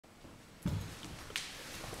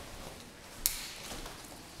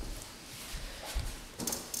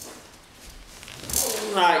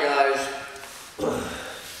Hi guys.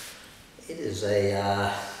 It is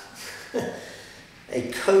a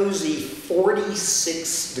cozy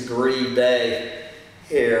 46-degree day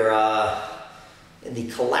here in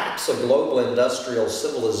the collapse of global industrial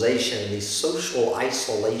civilization, the social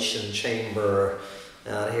isolation chamber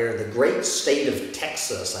out here in the great state of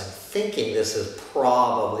Texas. I'm thinking this is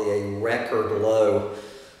probably a record low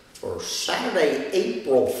for Saturday,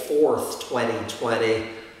 April 4th, 2020.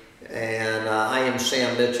 And I am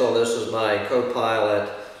Sam Mitchell. This is my co-pilot,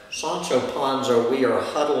 Sancho Panza. We are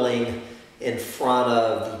huddling in front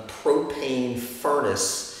of the propane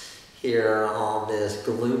furnace here on this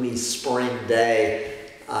gloomy spring day,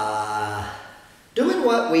 doing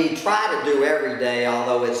what we try to do every day,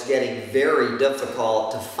 although it's getting very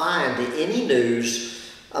difficult to find any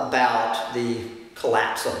news about the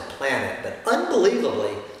collapse of the planet. But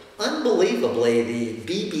unbelievably, the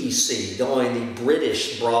BBC, the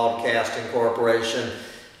British Broadcasting Corporation,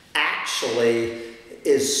 actually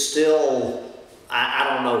is still, I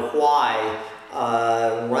don't know why,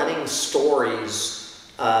 running stories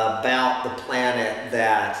about the planet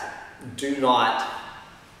that do not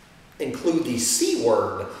include the C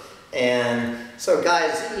word. And so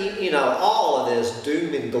guys, you know, all of this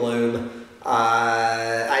doom and gloom,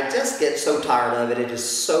 I just get so tired of it. It is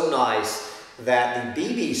so nice that the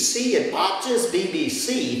BBC, and not just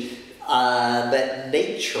BBC, but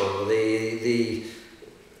Nature,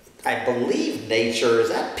 I believe Nature, is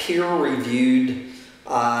that peer-reviewed?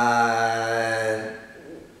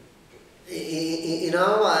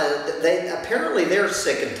 Apparently they're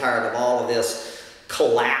sick and tired of all of this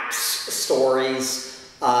collapse stories.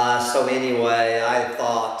 So anyway, I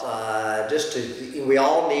thought we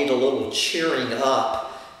all need a little cheering up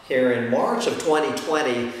here in March of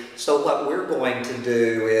 2020. So what we're going to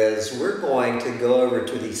do is we're going to go over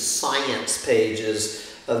to the science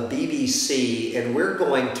pages of BBC, and we're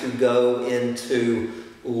going to go into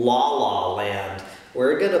La La Land.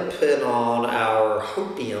 We're going to put on our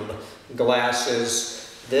hopium glasses.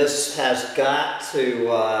 This has got to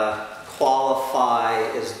qualify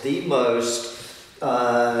as the most,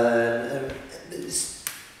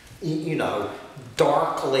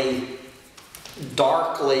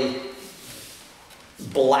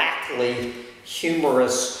 blackly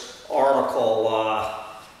humorous article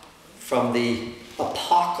from the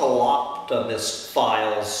apocaloptimistic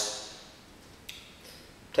files.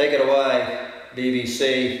 Take it away,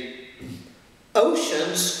 BBC.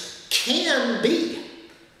 Oceans can be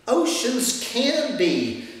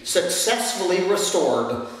successfully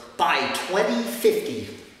restored by 2050,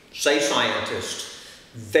 say scientists.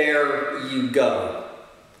 There you go.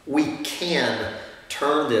 We can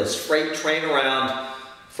turn this freight train around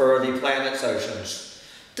for the planet's oceans.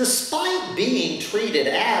 Despite being treated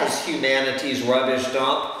as humanity's rubbish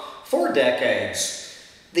dump for decades,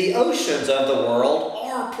 the oceans of the world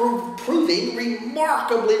are proving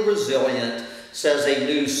remarkably resilient, says a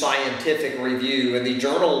new scientific review in the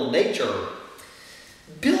journal Nature.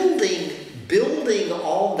 Building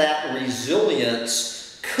on that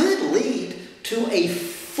resilience could lead to a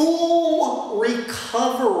full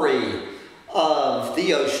recovery of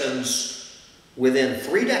the oceans within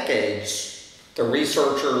 3 decades, the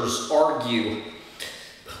researchers argue.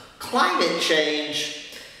 Climate change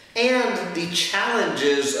and the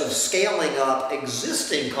challenges of scaling up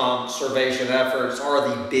existing conservation efforts are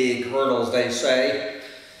the big hurdles, they say.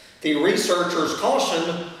 The researchers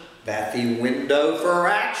caution that the window for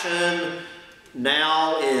action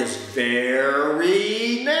now is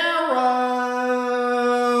very narrow.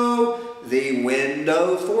 The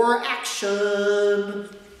window for action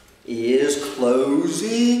is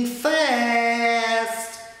closing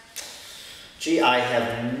fast. Gee, I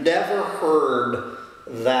have never heard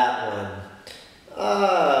that one.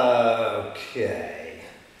 Okay.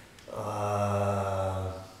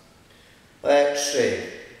 Let's see.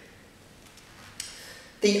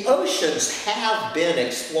 The oceans have been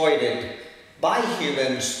exploited by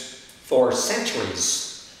humans for centuries.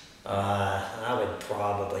 I would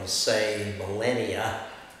probably say millennia.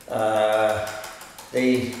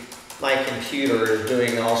 My computer is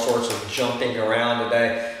doing all sorts of jumping around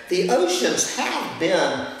today. The oceans have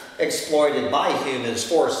been exploited by humans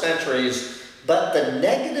for centuries, but the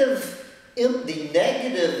negative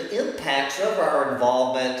impacts of our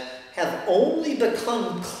involvement have only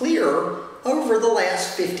become clear over the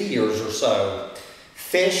last 50 years or so.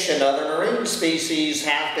 Fish and other marine species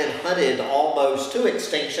have been hunted almost to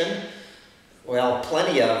extinction. Well,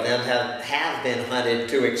 plenty of them have been hunted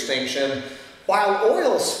to extinction, while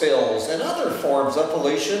oil spills and other forms of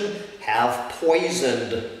pollution have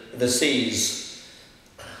poisoned the seas.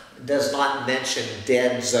 It does not mention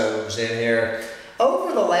dead zones in here.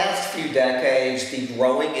 Over the last few decades, the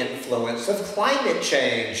growing influence of climate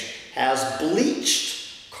change has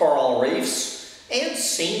bleached coral reefs and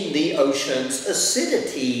seen the ocean's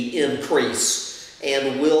acidity increase,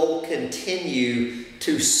 and will continue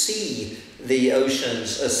to see the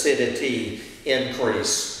ocean's acidity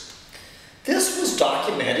increase. This was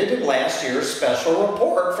documented in last year's special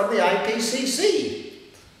report from the IPCC.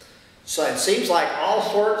 So it seems like all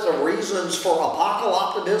sorts of reasons for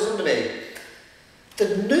apocaloptimism to me.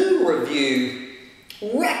 The new review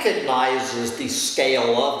recognizes the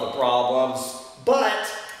scale of the problems, but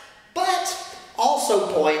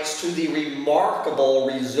also points to the remarkable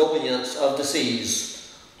resilience of the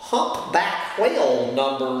seas. Humpback whale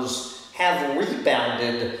numbers have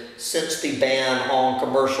rebounded since the ban on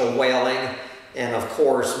commercial whaling, and of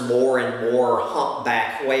course more and more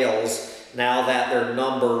humpback whales, now that their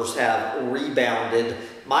numbers have rebounded.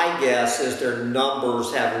 My guess is their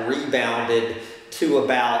numbers have rebounded to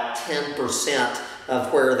about 10%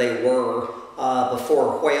 of where they were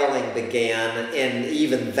before whaling began, and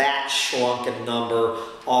even that shrunken number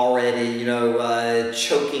already,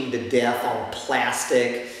 choking to death on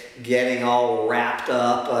plastic, getting all wrapped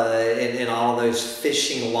up in all those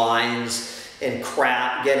fishing lines and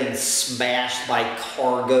crap, getting smashed by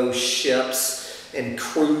cargo ships and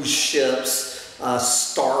cruise ships,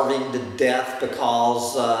 starving to death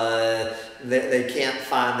because they can't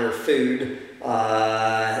find their food.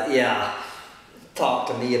 Yeah. Talk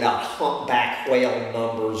to me about humpback whale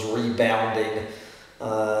numbers rebounding.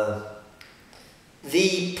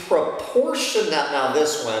 The proportion, now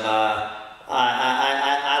this one,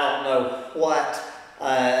 I don't know what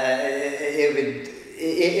it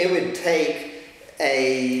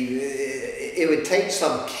would take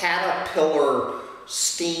some caterpillar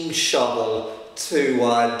steam shovel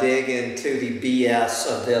to dig into the BS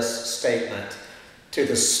of this statement, to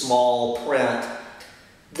the small print.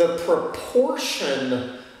 The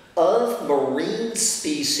proportion of marine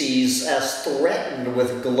species as threatened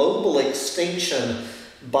with global extinction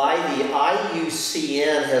by the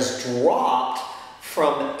IUCN has dropped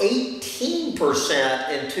from 18%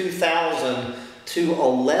 in 2000 to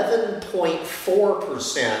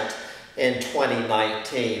 11.4% in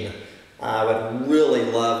 2019. I would really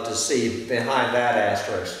love to see behind that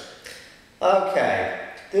asterisk. Okay,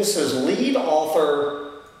 this is lead author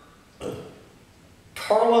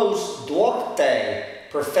Carlos Duarte,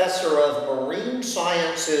 professor of marine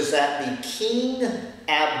sciences at the King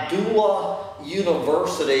Abdullah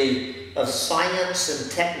University of Science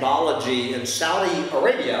and Technology in Saudi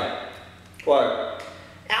Arabia. Quote,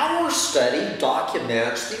 "Our study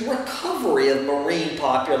documents the recovery of marine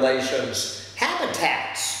populations,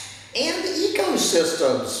 habitats, and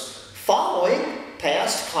ecosystems following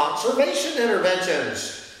past conservation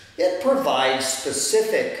interventions. It provides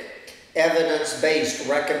specific evidence-based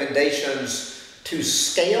recommendations to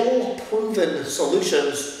scale-proven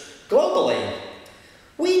solutions globally.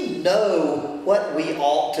 We know what we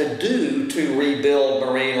ought to do to rebuild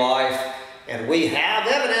marine life, and we have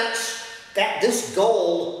evidence that this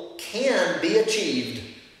goal can be achieved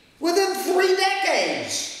within 3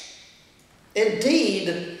 decades.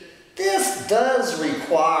 Indeed, this does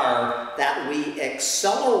require that we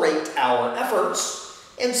accelerate our efforts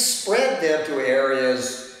and spread them to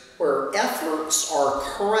areas where efforts are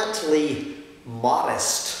currently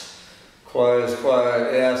modest." Quote,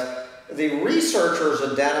 yes. The researchers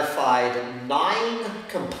identified 9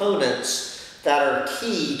 components that are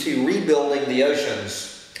key to rebuilding the oceans: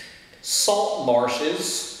 salt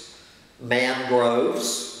marshes,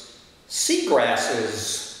 mangroves,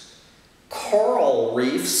 seagrasses, coral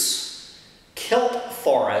reefs, kelp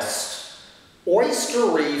forests, oyster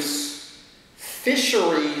reefs,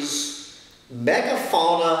 fisheries,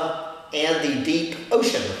 megafauna, and the deep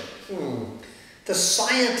ocean. The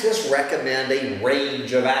scientists recommend a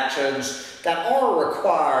range of actions that are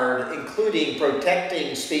required, including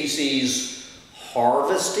protecting species,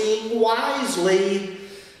 harvesting wisely,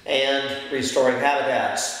 and restoring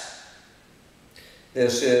habitats.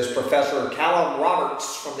 This is Professor Callum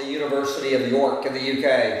Roberts from the University of York in the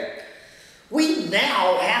UK. "We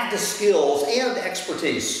now have the skills and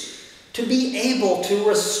expertise to be able to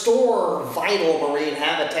restore vital marine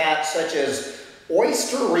habitats such as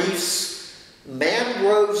oyster reefs,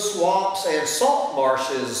 mangrove swamps, and salt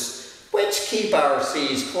marshes, which keep our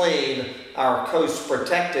seas clean, our coasts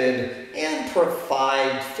protected, and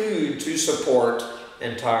provide food to support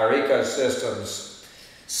entire ecosystems."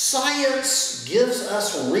 Science gives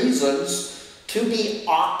us reasons to be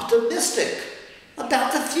optimistic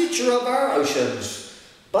about the future of our oceans,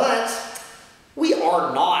 but we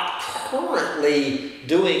are not currently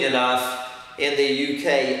doing enough in the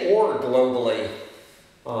UK or globally.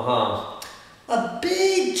 A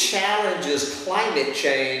big challenge is climate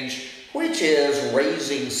change, which is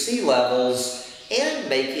raising sea levels and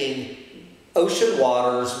making ocean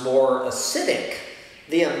waters more acidic.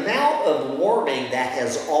 The amount of warming that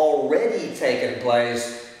has already taken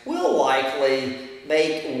place will likely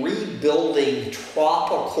make rebuilding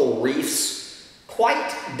tropical reefs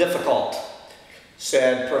quite difficult,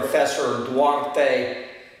 said Professor Duarte.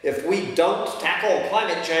 If we don't tackle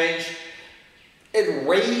climate change and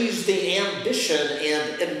raise the ambition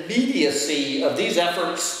and immediacy of these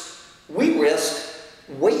efforts, we risk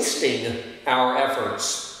wasting our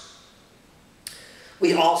efforts.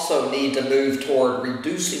 We also need to move toward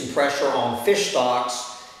reducing pressure on fish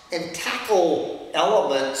stocks and tackle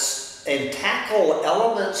elements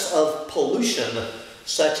of pollution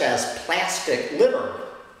such as plastic litter.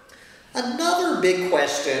 Another big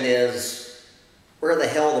question is where the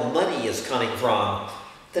hell the money is coming from.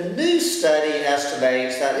 The new study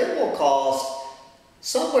estimates that it will cost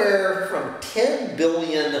somewhere from $10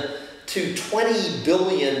 billion to $20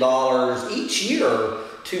 billion each year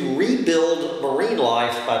to rebuild marine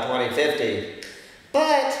life by 2050.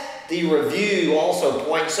 But the review also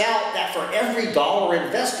points out that for every dollar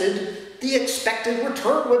invested, the expected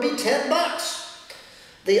return would be 10 bucks.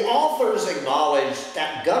 The authors acknowledge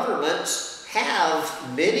that governments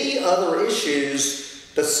have many other issues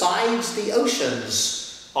besides the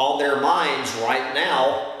oceans on their minds right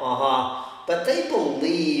now, but they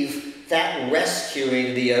believe that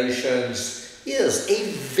rescuing the oceans is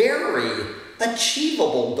a very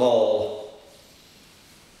achievable goal.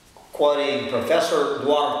 Quoting Professor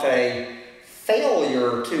Duarte,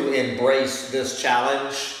 failure to embrace this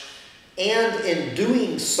challenge, and in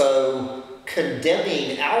doing so,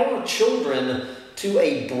 condemning our children to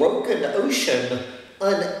a broken ocean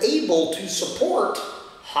unable to support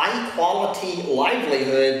high-quality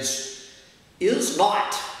livelihoods is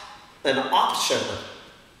not an option.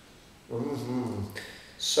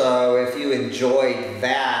 So if you enjoyed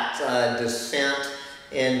that descent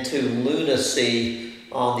into lunacy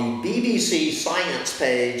on the BBC Science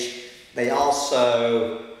page, they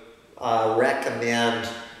also recommend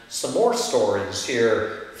some more stories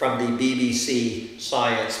here from the BBC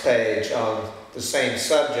Science page on the same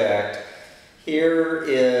subject. Here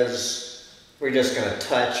is, we're just going to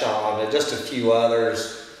touch on just a few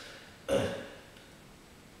others.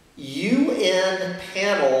 UN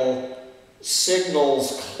panel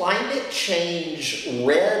signals climate change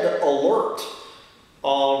red alert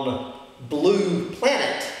on blue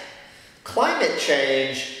planet. Climate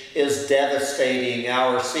change is devastating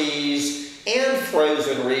our seas and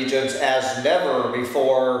frozen regions as never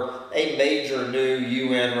before, a major new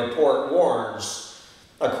UN report warns.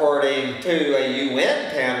 According to a UN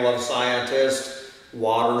panel of scientists,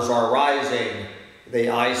 waters are rising, the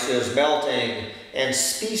ice is melting, and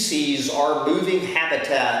species are moving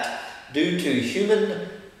habitat due to human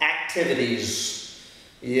activities.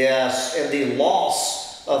 Yes, and the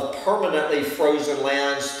loss of permanently frozen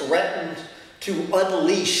lands threatened to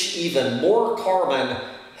unleash even more carbon,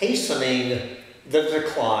 hastening the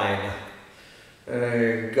decline.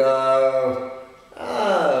 There you go.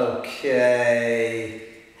 Okay.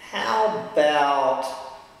 How about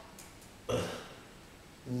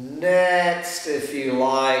next, if you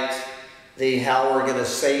liked the How We're Gonna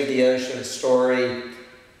Save the Ocean story,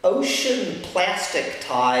 ocean plastic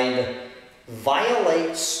tide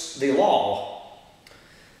violates the law.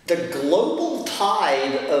 The global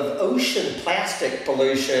tide of ocean plastic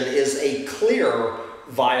pollution is a clear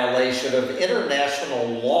violation of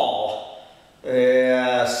international law.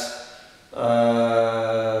 Yes.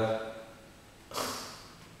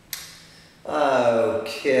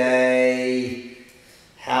 Okay.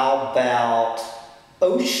 How about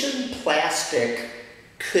ocean plastic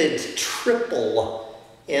could triple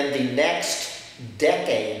in the next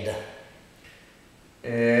decade?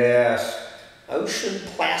 Yes. Ocean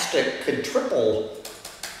plastic could triple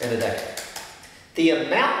in a decade. The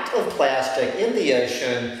amount of plastic in the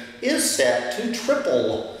ocean is set to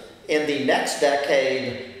triple in the next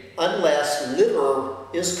decade unless litter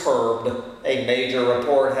is curbed, a major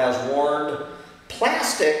report has warned.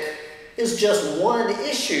 Plastic is just one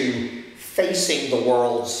issue facing the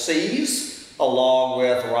world's seas, along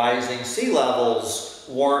with rising sea levels,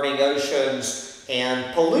 warming oceans,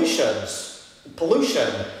 and pollution.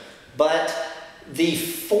 But the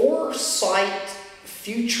Foresight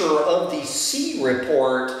Future of the Sea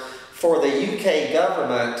report for the UK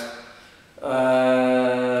government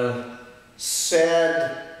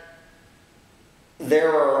said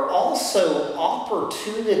there are also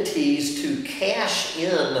opportunities to cash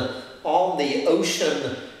in on the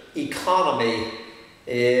ocean economy.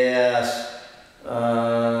 Yes.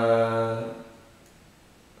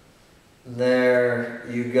 There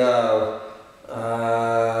you go.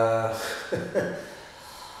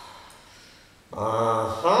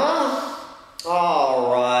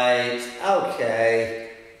 All right.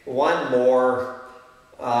 Okay. One more.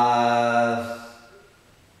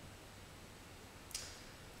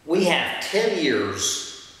 We have 10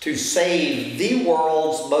 years to save the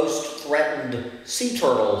world's most threatened sea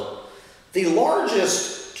turtle. The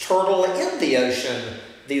largest turtle in the ocean,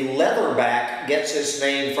 the leatherback, gets its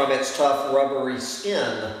name from its tough rubbery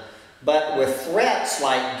skin. But with threats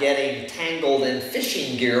like getting tangled in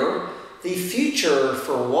fishing gear, the future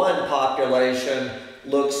for one population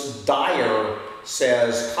looks dire,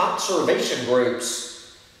 says conservation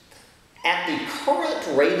groups. At the current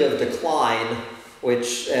rate of decline,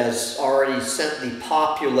 which has already sent the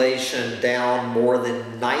population down more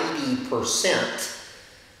than 90%,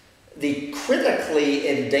 the critically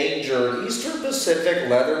endangered Eastern Pacific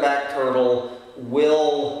leatherback turtle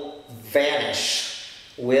will vanish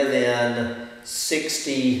within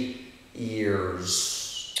 60 years.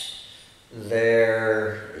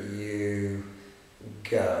 There you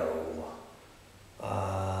go.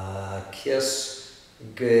 Kiss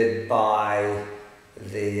goodbye.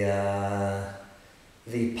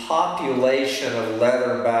 The population of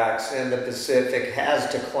leatherbacks in the Pacific has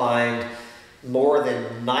declined more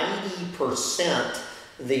than 90%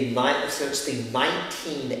 since the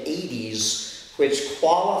 1980s, which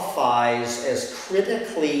qualifies as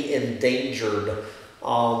critically endangered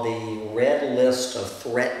on the red list of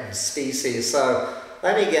threatened species. So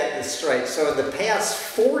let me get this straight. So in the past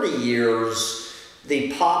 40 years,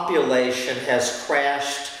 the population has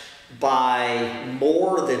crashed by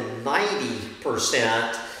more than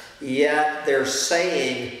 90%, yet they're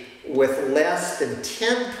saying with less than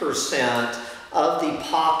 10% of the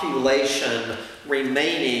population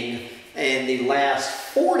remaining in the last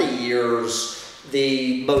 40 years,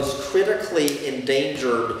 the most critically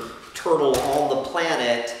endangered turtle on the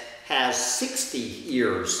planet has 60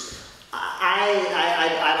 years.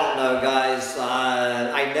 I don't know, guys.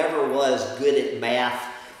 I never was good at math.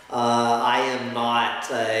 I am not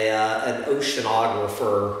an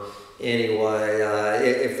oceanographer anyway.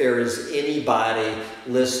 If there is anybody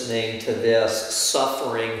listening to this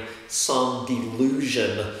suffering some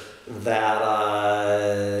delusion that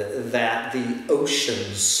the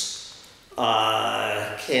oceans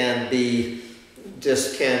can be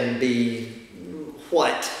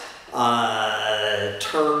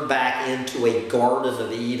turned back into a Garden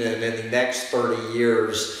of Eden in the next 30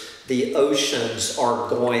 years, the oceans are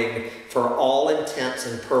going, for all intents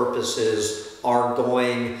and purposes, are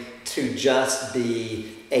going to just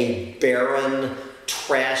be a barren,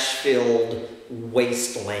 trash-filled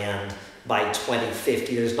wasteland by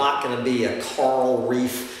 2050. There's not going to be a coral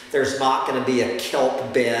reef. There's not going to be a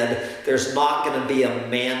kelp bed. There's not going to be a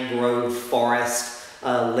mangrove forest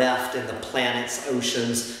left in the planet's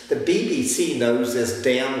oceans. The BBC knows this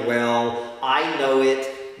damn well. I know it.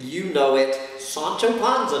 You know it. Sancho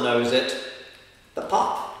Panza knows it. But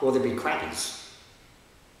Pop, will there be crabbies?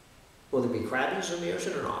 Will there be crabbies in the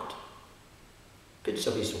ocean or not? Could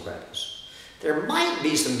still be some crabbies. There might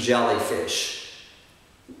be some jellyfish.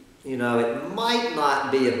 You know, it might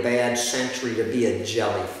not be a bad century to be a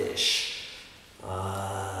jellyfish.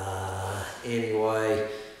 Anyway,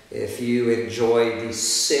 if you enjoyed the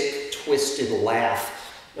sick, twisted laugh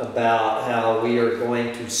about how we are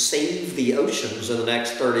going to save the oceans in the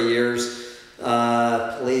next 30 years,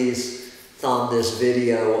 please thumb this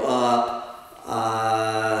video up.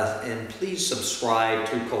 And please subscribe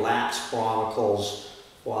to Collapse Chronicles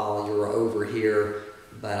while you're over here.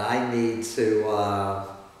 But I need to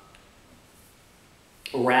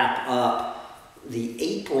wrap up the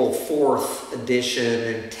April 4th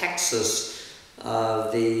edition in Texas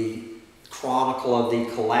of the Chronicle of the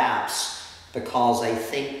Collapse, because I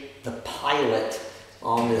think the pilot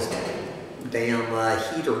on this damn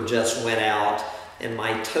heater just went out, and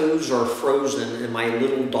my toes are frozen and my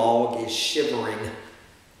little dog is shivering.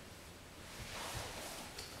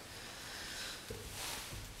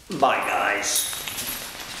 Bye, guys.